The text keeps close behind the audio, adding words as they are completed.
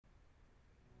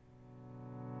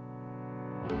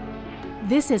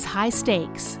This is High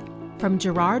Stakes from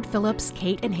Gerard Phillips,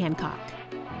 Cate and Hancock.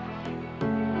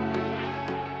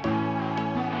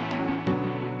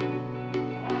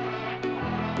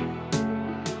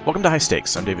 Welcome to High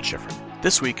Stakes. I'm David Schifrin.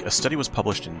 This week, a study was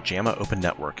published in JAMA Open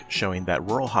Network showing that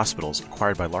rural hospitals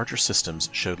acquired by larger systems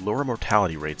showed lower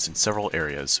mortality rates in several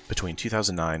areas between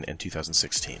 2009 and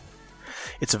 2016.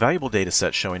 It's a valuable data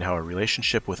set showing how a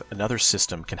relationship with another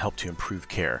system can help to improve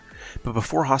care. But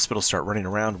before hospitals start running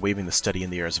around waving the study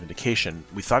in the air as a vindication,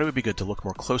 we thought it would be good to look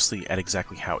more closely at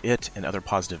exactly how it, and other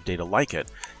positive data like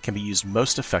it, can be used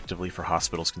most effectively for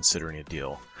hospitals considering a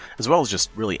deal, as well as just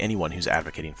really anyone who's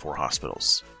advocating for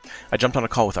hospitals. I jumped on a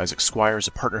call with Isaac Squires,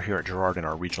 a partner here at Gerard in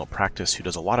our regional practice who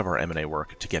does a lot of our M&A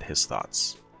work, to get his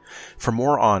thoughts. For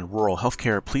more on rural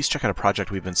healthcare, please check out a project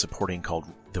we've been supporting called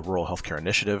the Rural Healthcare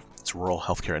Initiative. It's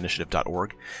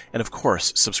ruralhealthcareinitiative.org. And of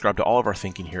course, subscribe to all of our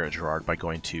thinking here at Gerard by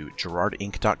going to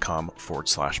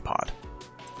gerardinc.com/pod.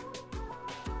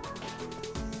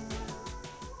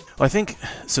 Well, I think,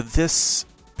 so this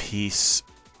piece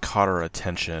caught our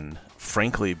attention,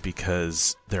 frankly,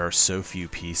 because there are so few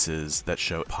pieces that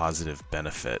show positive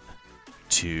benefit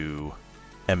to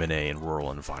M&A in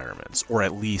rural environments, or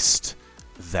at least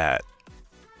that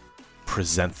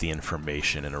present the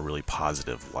information in a really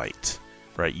positive light,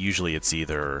 right? Usually it's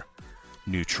either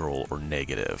neutral or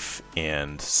negative,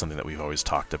 and something that we've always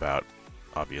talked about,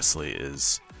 obviously,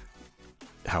 is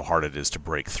how hard it is to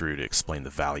break through to explain the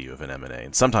value of an M&A,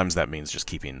 and sometimes that means just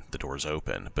keeping the doors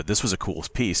open. But this was a cool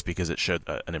piece because it showed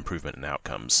an improvement in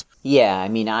outcomes. Yeah, I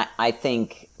mean, I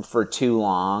think for too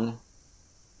long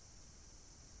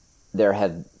there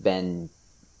have been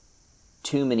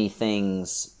too many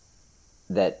things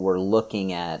that we're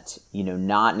looking at,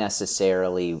 not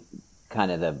necessarily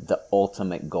kind of the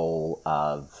ultimate goal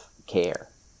of care,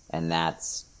 and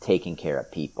that's taking care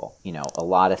of people. A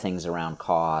lot of things around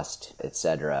cost,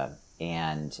 etc.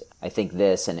 And I think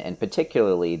this, and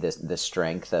particularly the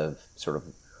strength of sort of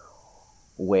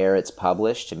where it's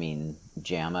published. I mean,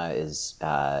 JAMA is,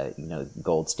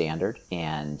 gold standard.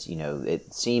 And,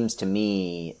 it seems to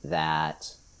me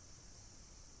that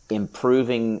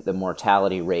improving the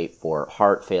mortality rate for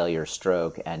heart failure,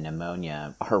 stroke, and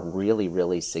pneumonia are really,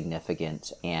 really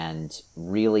significant and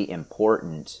really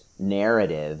important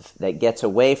narrative that gets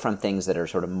away from things that are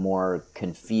sort of more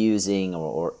confusing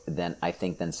than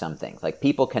some things. Like,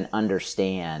 people can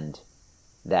understand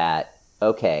that,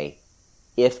 okay,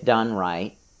 if done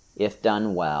right, if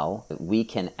done well, we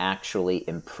can actually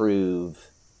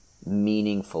improve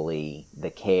meaningfully the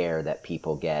care that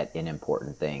people get in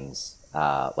important things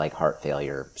like heart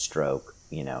failure, stroke,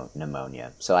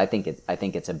 pneumonia. So I think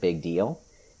it's a big deal,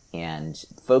 and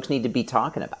folks need to be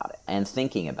talking about it and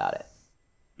thinking about it.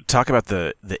 Talk about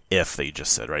the if that you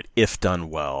just said, right? If done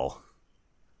well,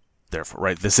 therefore,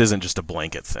 right? This isn't just a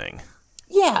blanket thing.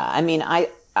 Yeah, I mean,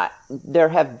 there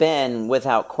have been,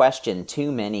 without question,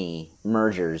 too many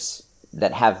mergers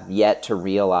that have yet to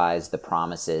realize the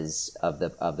promises of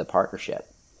the partnership.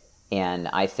 And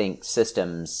I think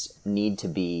systems need to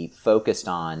be focused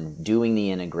on doing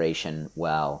the integration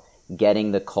well,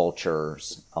 getting the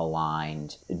cultures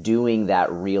aligned, doing that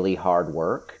really hard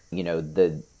work.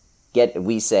 Getting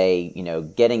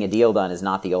a deal done is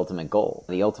not the ultimate goal.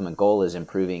 The ultimate goal is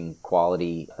improving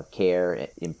quality of care,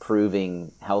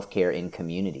 improving healthcare in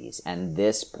communities. And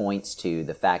this points to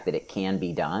the fact that it can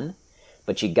be done,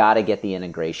 but you got to get the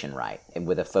integration right, and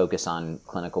with a focus on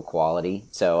clinical quality.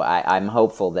 So I'm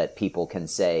hopeful that people can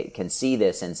see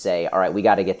this and say, all right, we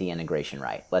got to get the integration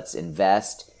right. Let's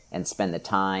invest and spend the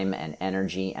time and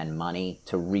energy and money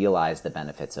to realize the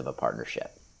benefits of a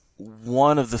partnership.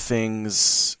 One of the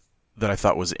things that I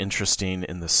thought was interesting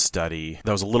in the study,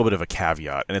 that was a little bit of a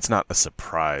caveat, and it's not a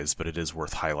surprise, but it is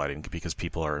worth highlighting because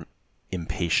people are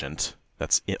impatient.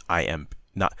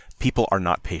 People are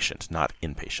not patient, not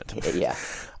impatient. Yeah.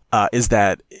 Is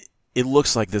that it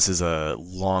looks like this is a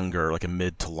longer, like a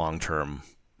mid to long-term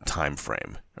time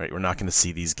frame, right? We're not going to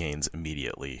see these gains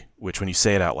immediately, which when you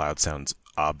say it out loud sounds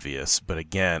obvious. But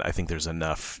again, I think there's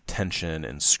enough tension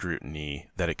and scrutiny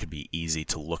that it could be easy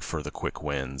to look for the quick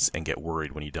wins and get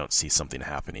worried when you don't see something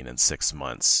happening in 6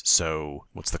 months. So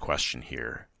what's the question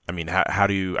here? I mean, how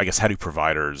do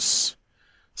providers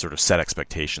sort of set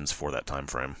expectations for that time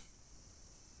frame?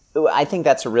 I think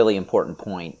that's a really important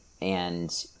point. And,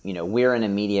 we're an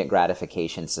immediate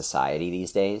gratification society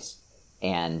these days.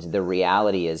 And the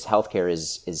reality is healthcare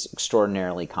is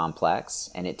extraordinarily complex,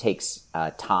 and it takes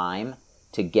time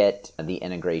to get the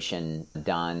integration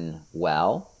done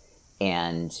well.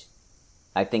 And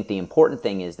I think the important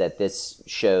thing is that this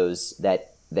shows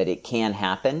that it can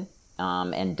happen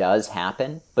and does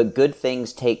happen, but good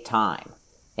things take time.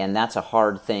 And that's a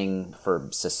hard thing for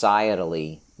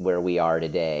societally where we are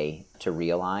today to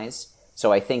realize.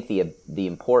 So I think the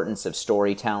importance of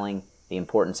storytelling, the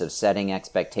importance of setting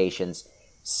expectations,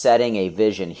 setting a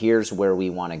vision, here's where we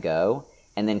want to go,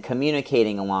 and then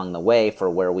communicating along the way for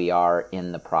where we are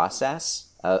in the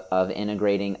process of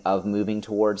integrating, of moving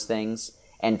towards things,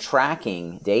 and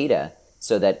tracking data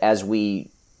so that as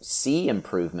we see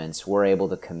improvements, we're able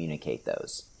to communicate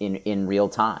those in real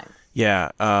time.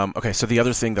 Yeah. Okay. So the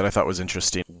other thing that I thought was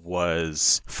interesting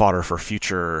was fodder for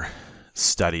future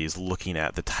studies looking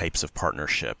at the types of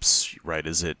partnerships, right?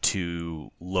 Is it two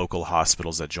local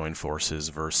hospitals that join forces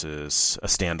versus a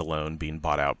standalone being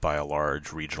bought out by a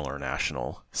large regional or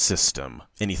national system?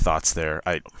 Any thoughts there?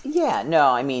 Yeah, no,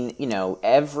 I mean,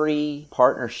 every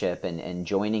partnership and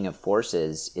joining of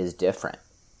forces is different.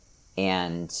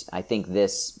 And I think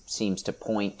this seems to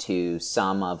point to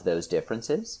some of those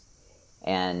differences.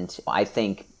 And I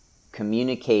think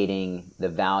communicating the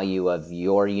value of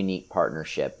your unique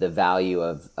partnership, the value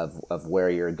of where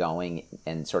you're going,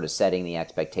 and sort of setting the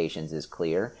expectations is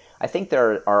clear. I think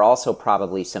there are also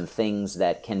probably some things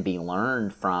that can be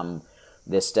learned from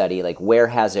this study, like where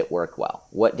has it worked well?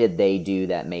 What did they do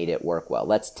that made it work well?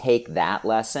 Let's take that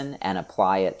lesson and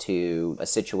apply it to a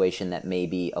situation that may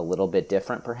be a little bit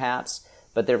different perhaps,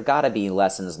 but there've got to be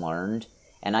lessons learned.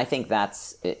 And I think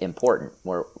that's important,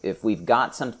 where if we've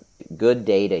got some good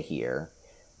data here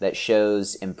that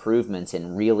shows improvements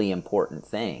in really important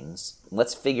things,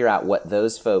 let's figure out what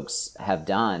those folks have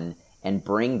done and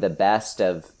bring the best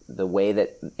of the way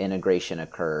that integration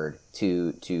occurred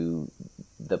to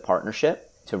the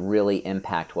partnership to really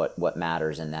impact what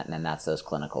matters in that, and that's those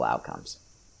clinical outcomes.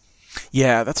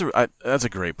 Yeah, that's a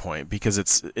great point, because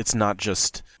it's not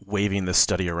just waving this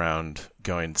study around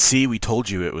going, see, we told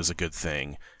you it was a good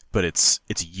thing, but it's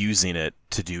using it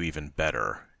to do even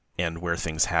better, and where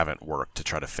things haven't worked to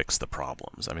try to fix the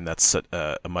problems. I mean, that's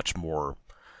a much more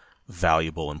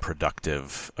valuable and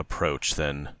productive approach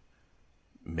than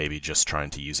maybe just trying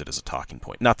to use it as a talking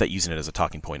point. Not that using it as a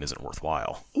talking point isn't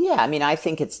worthwhile. Yeah, I mean, I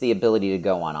think it's the ability to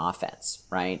go on offense,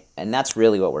 right? And that's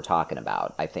really what we're talking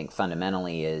about, I think,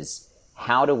 fundamentally, is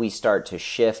how do we start to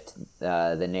shift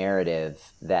the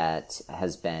narrative that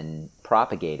has been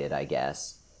propagated, I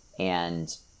guess.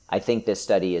 And I think this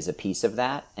study is a piece of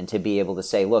that. And to be able to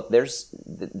say, look,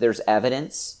 there's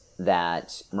evidence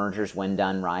that mergers, when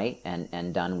done right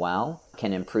and done well,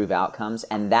 can improve outcomes.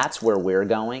 And that's where we're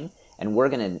going. And we're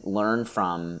going to learn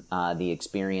from the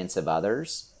experience of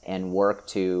others and work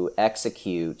to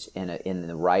execute in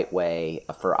the right way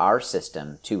for our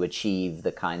system to achieve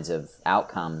the kinds of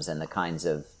outcomes and the kinds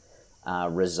of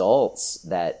results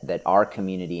that our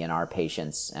community and our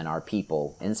patients and our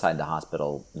people inside the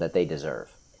hospital that they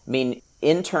deserve. I mean,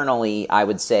 internally, I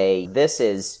would say this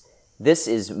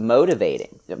is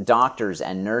motivating. Doctors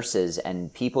and nurses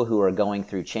and people who are going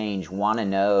through change want to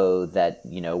know that,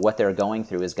 what they're going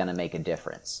through is going to make a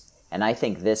difference. And I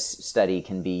think this study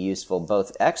can be useful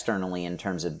both externally in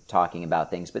terms of talking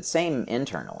about things, but same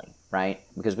internally, right?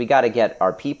 Because we got to get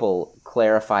our people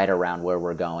clarified around where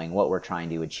we're going, what we're trying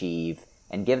to achieve,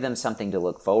 and give them something to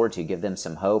look forward to, give them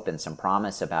some hope and some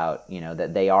promise about,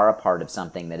 that they are a part of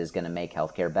something that is going to make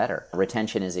healthcare better.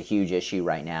 Retention is a huge issue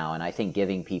right now, and I think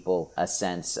giving people a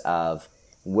sense of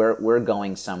we're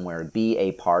going somewhere, be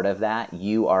a part of that.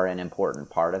 You are an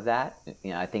important part of that.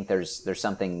 I think there's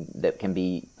something that can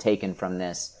be taken from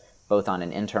this, both on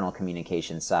an internal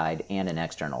communication side and an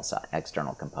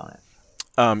external component.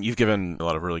 You've given a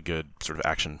lot of really good sort of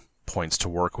action points to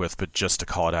work with, but just to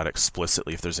call it out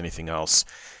explicitly, if there's anything else,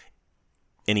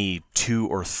 any 2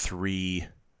 or 3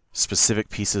 specific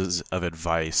pieces of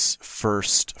advice,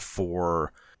 first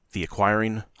for the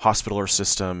acquiring hospital or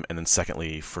system, and then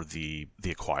secondly for the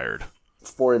acquired?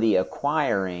 For the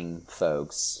acquiring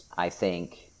folks, I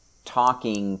think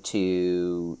talking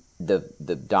to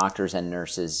the doctors and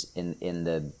nurses in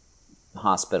the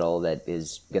hospital that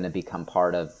is going to become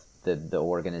part of the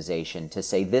organization, to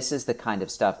say this is the kind of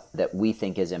stuff that we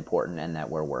think is important and that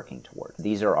we're working toward.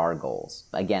 These are our goals.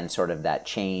 Again, sort of that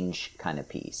change kind of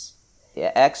piece.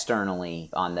 Externally,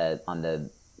 on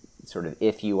the sort of,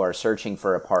 if you are searching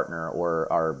for a partner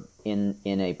or are in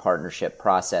a partnership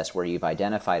process where you've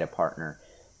identified a partner,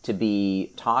 to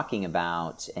be talking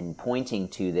about and pointing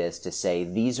to this to say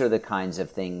these are the kinds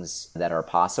of things that are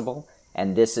possible.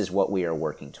 And this is what we are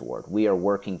working toward. We are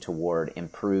working toward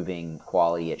improving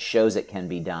quality. It shows it can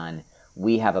be done.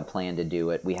 We have a plan to do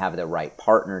it. We have the right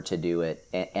partner to do it.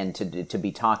 And to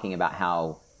be talking about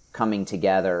how coming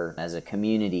together as a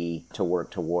community to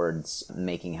work towards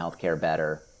making healthcare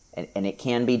better And it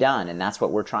can be done, and that's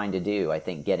what we're trying to do. I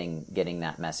think getting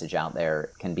that message out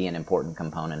there can be an important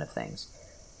component of things.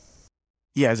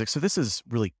 Yeah, Isaac, so this is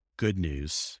really good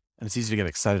news, and it's easy to get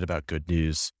excited about good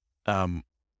news. But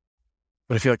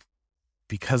I feel like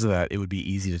because of that, it would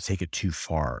be easy to take it too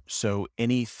far. So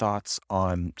any thoughts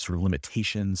on sort of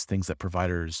limitations, things that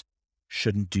providers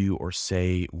shouldn't do or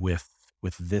say with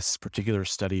this particular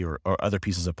study or other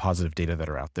pieces of positive data that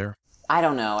are out there? I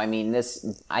don't know. I mean,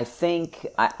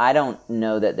 I don't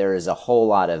know that there is a whole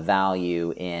lot of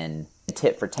value in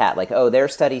tit for tat. Like, oh, their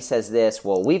study says this.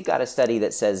 Well, we've got a study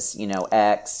that says,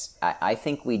 X. I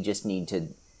think we just need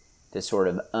to sort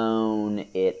of own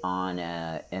it on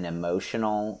an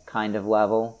emotional kind of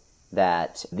level,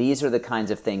 that these are the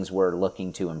kinds of things we're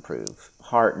looking to improve.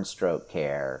 Heart and stroke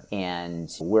care. And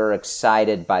we're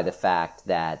excited by the fact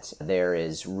that there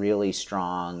is really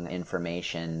strong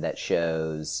information that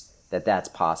shows that that's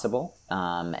possible,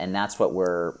 and that's what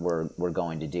we're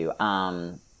going to do.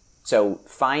 So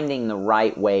finding the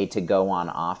right way to go on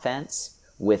offense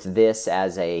with this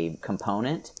as a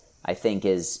component, I think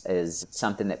is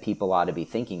something that people ought to be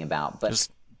thinking about. But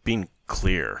just being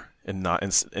clear and not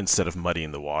instead of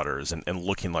muddying the waters and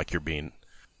looking like you're being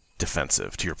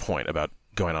defensive. To your point about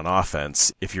going on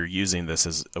offense, if you're using this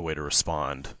as a way to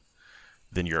respond,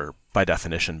 then you're by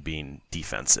definition being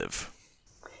defensive.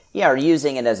 Yeah, or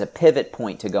using it as a pivot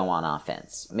point to go on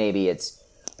offense. Maybe it's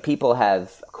people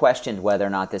have questioned whether or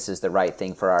not this is the right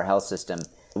thing for our health system.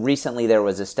 Recently, there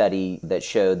was a study that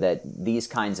showed that these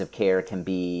kinds of care can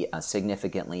be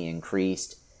significantly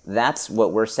increased. That's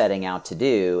what we're setting out to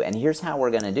do, and here's how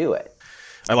we're going to do it.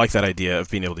 I like that idea of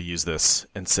being able to use this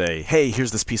and say, hey,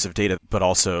 here's this piece of data, but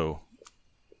also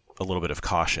a little bit of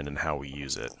caution in how we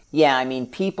use it. Yeah, I mean,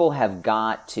 people have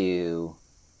got to...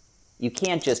 You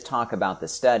can't just talk about the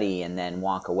study and then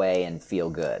walk away and feel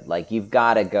good. Like, you've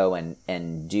got to go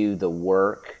and do the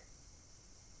work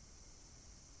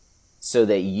so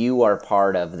that you are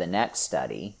part of the next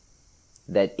study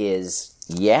that is,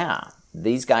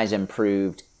 these guys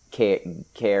improved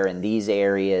care in these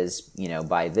areas,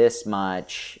 by this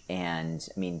much. And,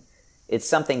 I mean, it's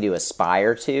something to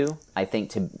aspire to. I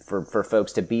think for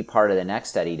folks to be part of the next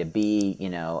study, to be,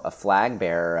 a flag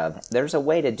bearer of, there's a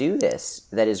way to do this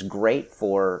that is great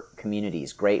for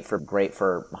communities, great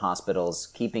for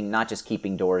hospitals, not just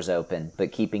keeping doors open,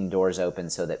 but keeping doors open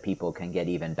so that people can get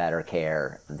even better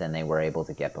care than they were able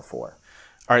to get before.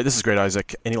 All right, this is great,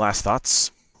 Isaac. Any last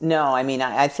thoughts? No, I mean,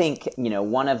 I think,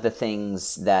 one of the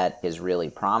things that is really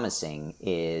promising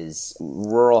is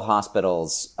rural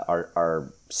hospitals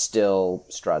are still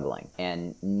struggling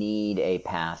and need a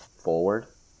path forward.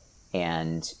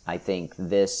 And I think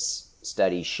this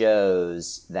study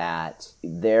shows that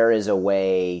there is a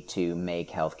way to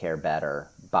make healthcare better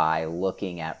by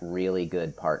looking at really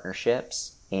good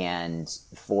partnerships and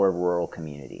for rural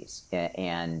communities.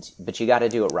 But you got to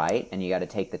do it right, and you got to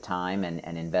take the time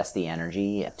and invest the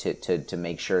energy to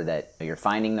make sure that you're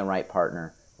finding the right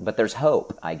partner. But there's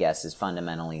hope, I guess, is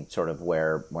fundamentally sort of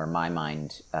where my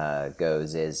mind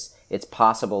goes. Is it's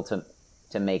possible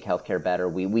to make healthcare better.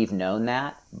 We've known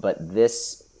that, but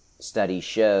this study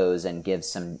shows and gives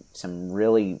some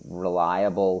really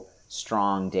reliable,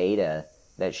 strong data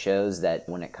that shows that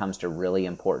when it comes to really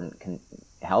important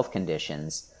health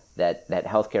conditions, that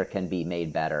healthcare can be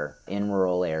made better in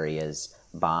rural areas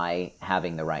by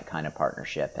having the right kind of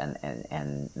partnership,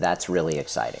 and that's really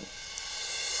exciting.